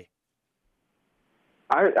why?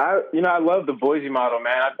 I love the Boise model,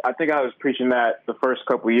 man. I think I was preaching that the first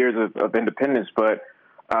couple of years of Independence, but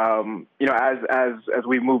as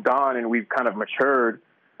we moved on and we've kind of matured,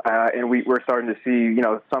 and we're starting to see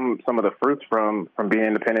some of the fruits from being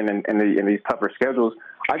independent in these tougher schedules.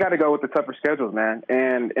 I got to go with the tougher schedules, man,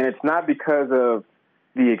 and it's not because of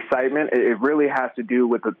the excitement. It really has to do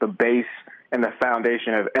with the base and the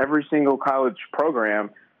foundation of every single college program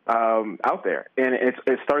out there, and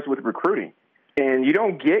it starts with recruiting. And you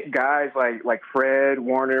don't get guys like Fred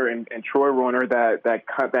Warner and Troy Warner that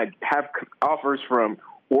have offers from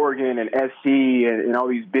Oregon and SC and all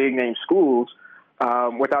these big name schools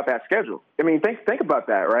without that schedule. I mean, think about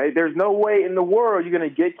that, right? There's no way in the world you're going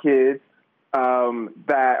to get kids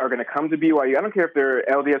that are going to come to BYU. I don't care if they're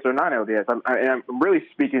LDS or non-LDS. I'm really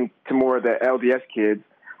speaking to more of the LDS kids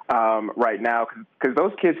right now because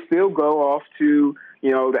those kids still go off to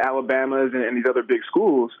the Alabamas and these other big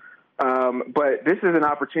schools. But this is an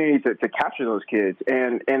opportunity to capture those kids.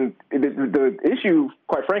 And the issue,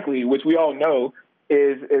 quite frankly, which we all know,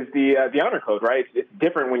 is the honor code, right? It's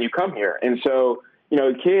different when you come here. And so,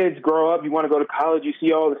 kids grow up, you want to go to college, you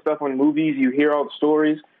see all the stuff on movies, you hear all the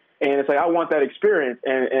stories, and it's like, I want that experience.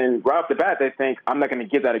 And right off the bat, they think, I'm not going to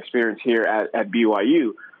get that experience here at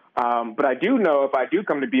BYU. But I do know if I do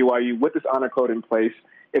come to BYU with this honor code in place,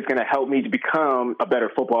 it's going to help me to become a better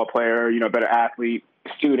football player, a better athlete,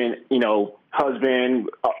 student, husband,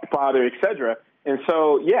 father, etc. And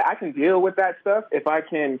so, yeah, I can deal with that stuff if I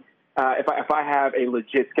can, if I have a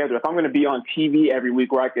legit schedule. If I'm going to be on TV every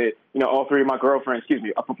week where I could, all three of my girlfriends,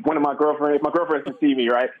 one of my girlfriends, if my girlfriends can see me,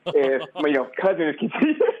 right? If, cousins can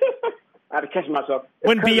see me. I had to catch myself.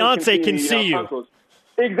 When Beyonce can see you. Uncles.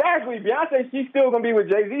 Exactly. Beyonce, she's still going to be with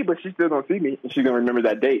Jay-Z, but she's still going to see me, and she's going to remember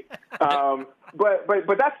that date.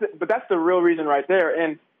 But that's the real reason right there.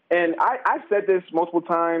 And I've said this multiple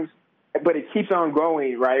times, but it keeps on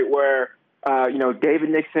going, right? Where, David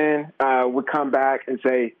Nixon would come back and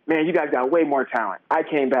say, man, you guys got way more talent. I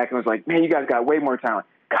came back and was like, man, you guys got way more talent.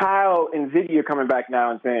 Kyle and Ziggy are coming back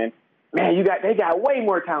now and saying, man, they got way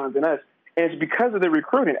more talent than us. And it's because of the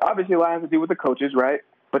recruiting. Obviously, a lot has to do with the coaches, right?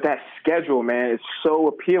 But that schedule, man, is so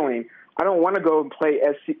appealing. I don't want to go and play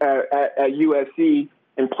at USC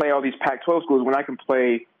and play all these Pac-12 schools when I can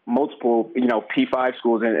play multiple, P5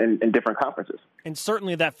 schools in different conferences. And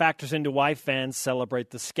certainly that factors into why fans celebrate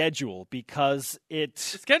the schedule, because the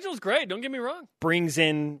schedule's great, don't get me wrong. Brings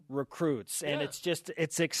in recruits, and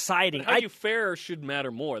it's exciting. How you fare should matter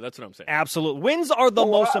more, that's what I'm saying. Absolutely. Wins are the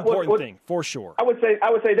most important thing, for sure. I would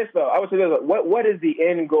say this, though. What is the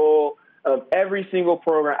end goal of every single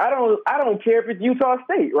program? I don't care if it's Utah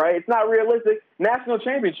State, right? It's not realistic. National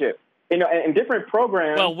championship. And different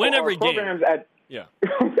programs. Well, win every programs game. Yeah.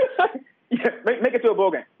 Yeah, make it to a bowl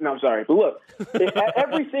game. No, I'm sorry. But look,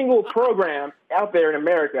 every single program out there in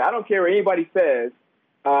America, I don't care what anybody says,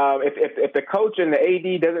 if the coach and the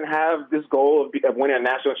AD doesn't have this goal of winning a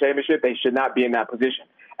national championship, they should not be in that position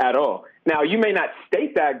at all. Now, you may not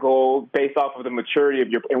state that goal based off of the maturity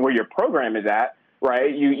of and where your program is at,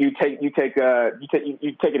 right? You take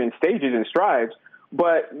it in stages and strides.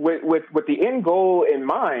 But with the end goal in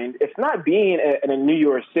mind, it's not being in a New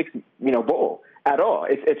Year's Six, bowl at all.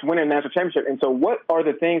 It's winning a national championship. And so what are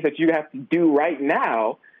the things that you have to do right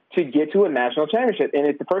now to get to a national championship? And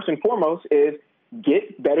the first and foremost is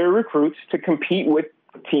get better recruits to compete with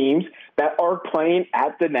teams that are playing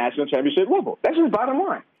at the national championship level. That's just bottom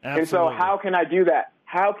line. Absolutely. And so how can I do that?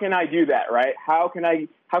 How can I do that, right? How can I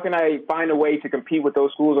find a way to compete with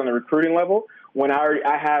those schools on the recruiting level when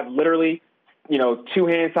I have literally, 2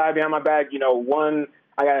 hands tied behind my back, one,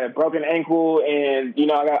 I got a broken ankle and,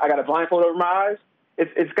 I got a blindfold over my eyes.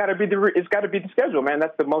 It's got to be the schedule, man.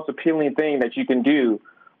 That's the most appealing thing that you can do.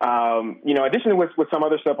 Additionally with some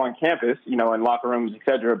other stuff on campus, in locker rooms, et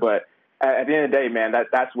cetera. But at the end of the day, man,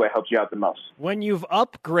 that's what helps you out the most. When you've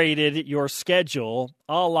upgraded your schedule,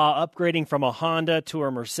 a la upgrading from a Honda to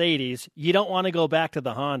a Mercedes, you don't want to go back to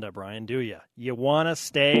the Honda, Brian, do you? You want to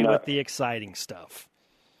stay with the exciting stuff.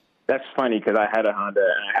 That's funny because I had a Honda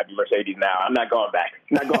and I have a Mercedes now. I'm not going back.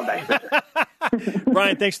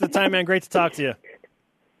 Brian, thanks for the time, man. Great to talk to you.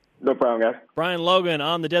 No problem, guys. Brian Logan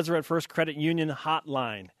on the Deseret First Credit Union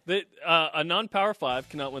hotline. A non-Power 5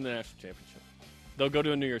 cannot win the national championship. They'll go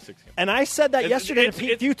to a New Year's Six game. And I said that yesterday to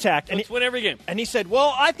Pete Futak. Let's win every game. And he said,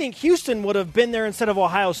 well, I think Houston would have been there instead of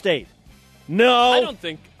Ohio State. No. I don't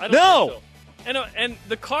think so. And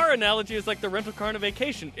the car analogy is like the rental car on a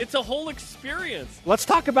vacation. It's a whole experience. Let's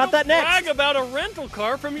talk about that next. Brag about a rental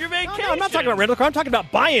car from your vacation. No, I'm not talking about rental car. I'm talking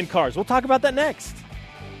about buying cars. We'll talk about that next.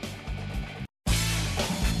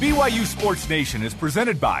 BYU Sports Nation is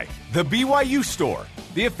presented by The BYU Store,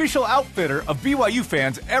 the official outfitter of BYU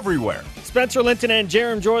fans everywhere. Spencer Linton and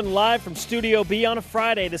Jerem Jordan live from Studio B on a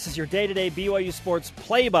Friday. This is your day-to-day BYU Sports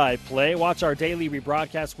play-by-play. Watch our daily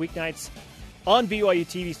rebroadcast weeknights on BYU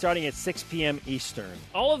TV starting at 6 p.m. Eastern.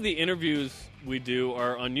 All of the interviews we do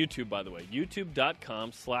are on YouTube, by the way,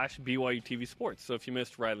 youtube.com/BYU TV Sports. So if you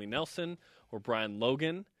missed Riley Nelson or Brian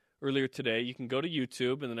Logan earlier today, you can go to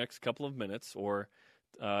YouTube in the next couple of minutes or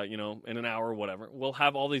in an hour or whatever. We'll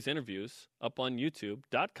have all these interviews up on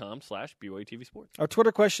youtube.com/BYU TV Sports. Our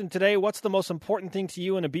Twitter question today, what's the most important thing to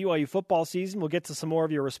you in a BYU football season? We'll get to some more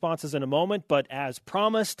of your responses in a moment, but as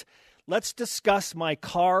promised, let's discuss my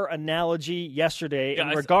car analogy yesterday in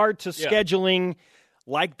regard to scheduling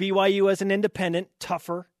like BYU as an independent,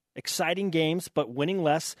 tougher, exciting games, but winning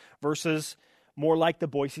less versus more like the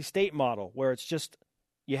Boise State model where it's just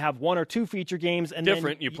you have 1 or 2 feature games and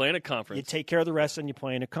different. Then you play in a conference. You take care of the rest and you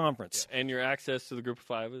play in a conference. Yeah. And your access to the Group of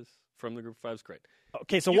 5 is great.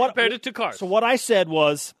 Okay, so you compared it to cars. So what I said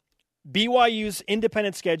was BYU's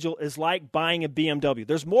independent schedule is like buying a BMW.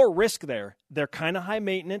 There's more risk there. They're kind of high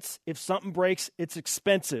maintenance. If something breaks, it's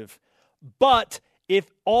expensive. But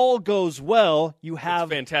if all goes well, you have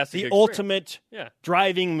the ultimate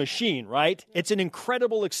driving machine, right? It's an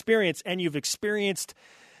incredible experience, and you've experienced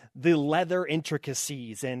the leather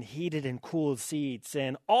intricacies and heated and cooled seats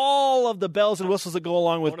and all of the bells and whistles that go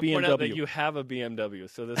along with BMW. I want to point out that you have a BMW,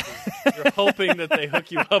 so you're hoping that they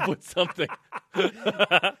hook you up with something.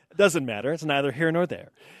 Doesn't matter. It's neither here nor there.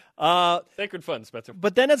 Sacred fun, Spencer.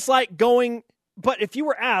 But then it's like going. But if you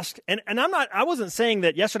were asked, and I wasn't saying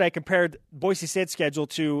that yesterday I compared Boise State's schedule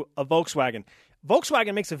to a Volkswagen.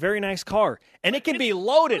 Volkswagen makes a very nice car, and it can be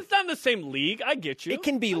loaded. It's not in the same league. I get you. It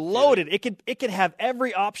can be loaded. It can have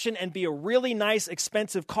every option and be a really nice,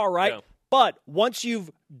 expensive car, right? Yeah. But once you've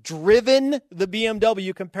driven the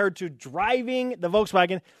BMW compared to driving the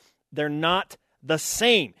Volkswagen, they're not the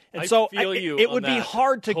same. And it would be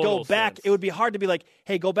hard to go back. It would be hard to be like,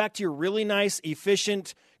 hey, go back to your really nice,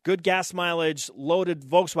 efficient, good gas mileage, loaded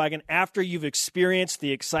Volkswagen after you've experienced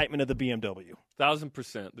the excitement of the BMW.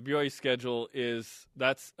 1,000%. The BYU schedule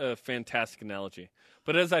that's a fantastic analogy.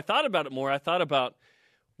 But as I thought about it more, I thought about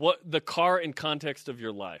what the car in context of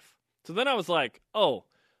your life. So then I was like, on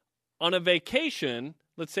a vacation,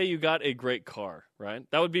 let's say you got a great car, right?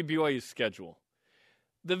 That would be BYU's schedule.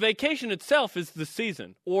 The vacation itself is the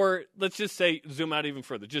season. Or let's just say, zoom out even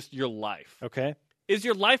further, just your life. Okay. Is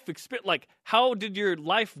your life how did your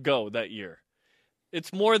life go that year?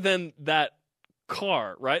 It's more than that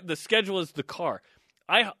car, right? The schedule is the car.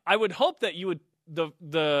 I would hope that you would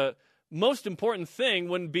the most important thing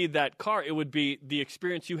wouldn't be that car. It would be the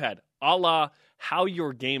experience you had, a la how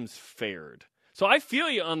your games fared. So I feel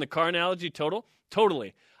you on the car analogy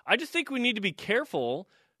totally. I just think we need to be careful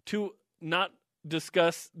to not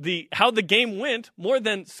discuss how the game went more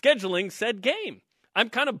than scheduling said game. I'm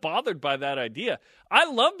kind of bothered by that idea. I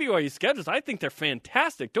love BYU schedules. I think they're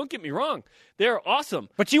fantastic. Don't get me wrong. They're awesome.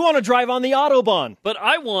 But you want to drive on the Autobahn. But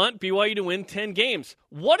I want BYU to win 10 games.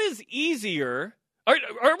 What is easier?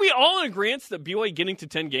 Are we all in agreement that BYU getting to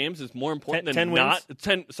 10 games is more important than 10 not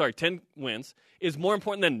wins? 10 wins is more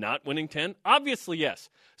important than not winning 10? Obviously, yes.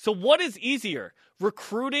 So what is easier?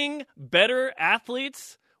 Recruiting better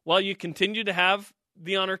athletes while you continue to have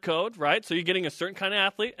the honor code, right? So you're getting a certain kind of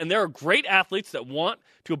athlete, and there are great athletes that want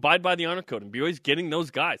to abide by the honor code, and BYU's getting those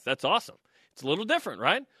guys. That's awesome. It's a little different,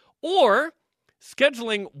 right? Or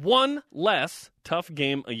scheduling one less tough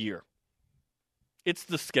game a year. It's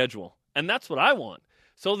the schedule, and that's what I want,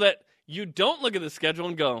 so that you don't look at the schedule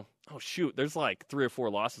and go, oh, shoot, there's like 3 or 4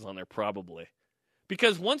 losses on there probably.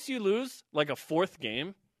 Because once you lose like a 4th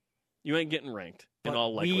game, you ain't getting ranked in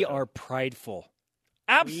all likelihood. We are prideful.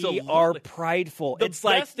 Absolutely. We are prideful. It's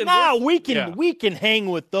like, we can hang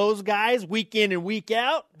with those guys week in and week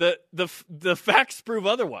out. The facts prove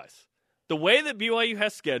otherwise. The way that BYU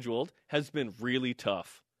has scheduled has been really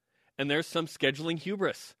tough. And there's some scheduling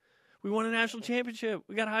hubris. We won a national championship.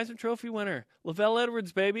 We got a Heisman Trophy winner. Lavelle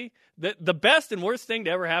Edwards, baby. The best and worst thing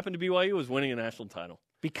to ever happen to BYU was winning a national title.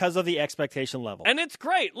 Because of the expectation level. And it's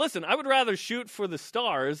great. Listen, I would rather shoot for the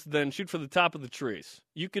stars than shoot for the top of the trees.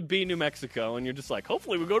 You could be New Mexico, and you're just like,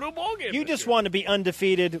 hopefully we go to a bowl game. You just want to be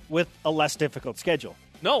undefeated with a less difficult schedule.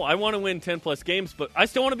 No, I want to win 10-plus games, but I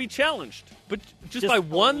still want to be challenged. But just by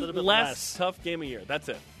one less tough game a year. That's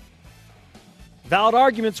it. Valid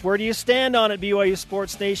arguments. Where do you stand on it, BYU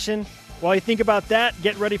Sports Nation? While you think about that,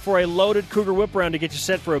 get ready for a loaded Cougar Whip Around to get you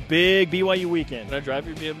set for a big BYU weekend. Can I drive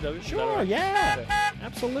your BMW? Sure, right? Yeah.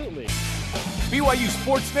 Absolutely. BYU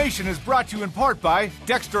Sports Nation is brought to you in part by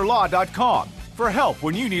DexterLaw.com for help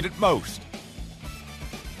when you need it most.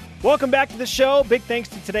 Welcome back to the show. Big thanks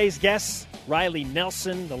to today's guests, Riley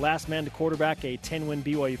Nelson, the last man to quarterback a 10-win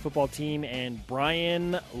BYU football team, and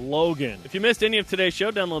Brian Logan. If you missed any of today's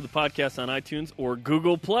show, download the podcast on iTunes or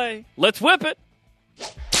Google Play. Let's whip it.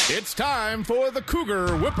 It's time for the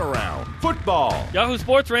Cougar Whip Around football. Yahoo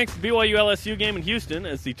Sports ranks the BYU LSU game in Houston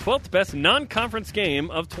as the 12th best non-conference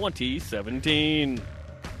game of 2017.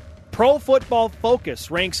 Pro Football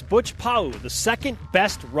Focus ranks Butch Pau the second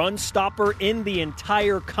best run stopper in the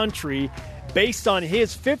entire country based on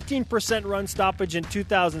his 15% run stoppage in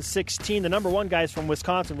 2016. The number 1 guys from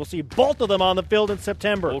Wisconsin. We'll see both of them on the field in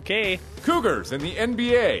September. Okay. Cougars in the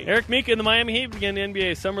NBA. Eric Mika and the Miami Heat begin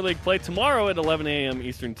NBA Summer League play tomorrow at 11 a.m.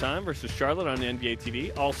 Eastern Time versus Charlotte on NBA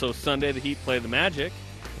TV. Also Sunday, the Heat play the Magic,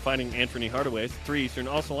 fighting Anthony Hardaway, 3 Eastern,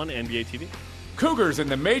 also on NBA TV. Cougars in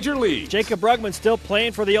the Major Leagues. Jacob Brugman still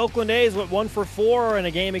playing for the Oakland A's, went 1 for 4 in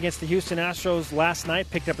a game against the Houston Astros last night.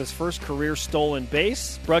 Picked up his first career stolen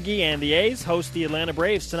base. Bruggy and the A's host the Atlanta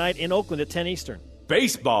Braves tonight in Oakland at 10 Eastern.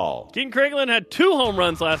 Baseball. Keaton Craigland had 2 home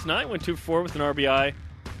runs last night, went 2 for 4 with an RBI.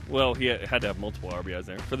 Well, he had to have multiple RBIs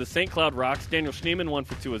there. For the St. Cloud Rocks, Daniel Schneemann 1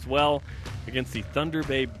 for 2 as well against the Thunder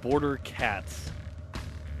Bay Border Cats.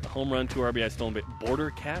 Home run, 2 RBI stolen base. Border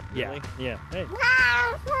Cat? Really? Yeah. Hey.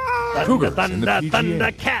 Cougars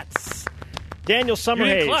Thunder Cats. Daniel Summerhays. You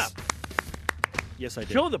didn't clap. Yes, I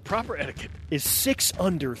did. Show the proper etiquette. Is 6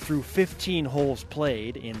 under through 15 holes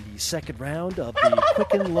played in the second round of the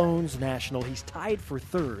Quicken Loans National. He's tied for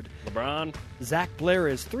 3rd. LeBron. Zach Blair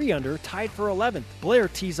is 3 under, tied for 11th. Blair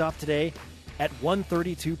tees off today at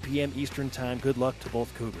 1:32 p.m. Eastern Time. Good luck to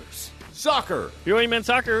both Cougars. Soccer. BYU men's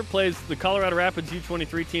soccer plays the Colorado Rapids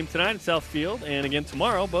U23 team tonight at South Field, and again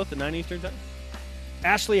tomorrow, both at 9 Eastern Time.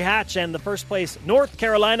 Ashley Hatch and the first place North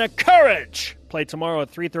Carolina Courage play tomorrow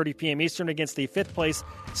at 3:30 p.m. Eastern against the 5th place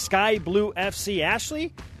Sky Blue FC.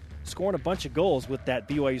 Ashley scoring a bunch of goals with that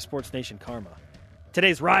BYU Sports Nation karma.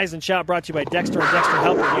 Today's Rise and Shout brought to you by Dexter and Dexter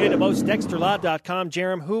Help. You need the most, DexterLaw.com.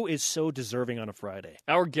 Jerem, who is so deserving on a Friday?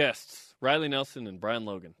 Our guests, Riley Nelson and Brian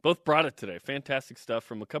Logan, both brought it today. Fantastic stuff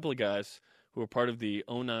from a couple of guys who were part of the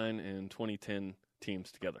 2009 and 2010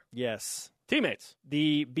 teams together. Yes. Teammates.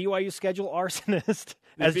 The BYU schedule arsonist,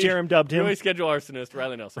 as Jerem dubbed him. BYU schedule arsonist,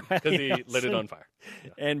 Riley Nelson, because he lit it on fire.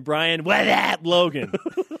 Yeah. And Brian, what up, Logan?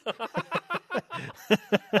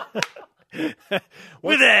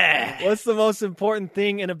 What's the most important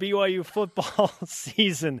thing in a BYU football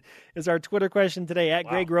season is our Twitter question today. At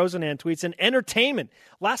Greg Rosenan tweets, and entertainment.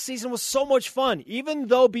 Last season was so much fun. Even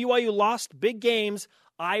though BYU lost big games,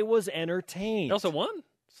 I was entertained. They also won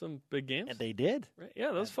some big games. And they did. Right.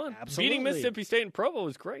 Yeah, that was fun. Absolutely. Beating Mississippi State and Provo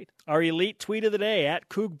was great. Our elite tweet of the day at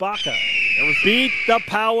Kugbaka. Beat the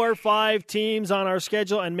Power 5 teams on our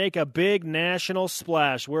schedule and make a big national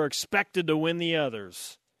splash. We're expected to win the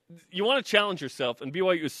others. you want to challenge yourself, and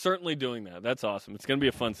BYU is certainly doing that. That's awesome. It's going to be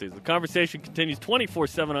a fun season. The conversation continues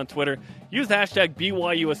 24/7 on Twitter. Use the hashtag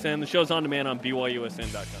BYUSN. The show's on demand on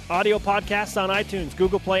BYUSN.com. Audio podcasts on iTunes,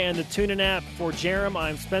 Google Play, and the TuneIn app. For Jerem,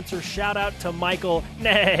 I'm Spencer. Shout out to Michael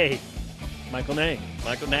Nay. Michael Nay.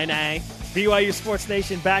 Michael Nay. BYU Sports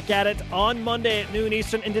Nation back at it on Monday at noon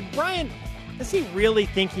Eastern. And did Brian, does he really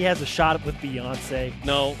think he has a shot with Beyonce?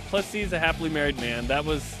 No. Plus, he's a happily married man. That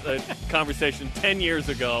was a conversation 10 years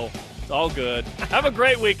ago. It's all good. Have a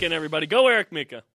great weekend, everybody. Go Eric Mika.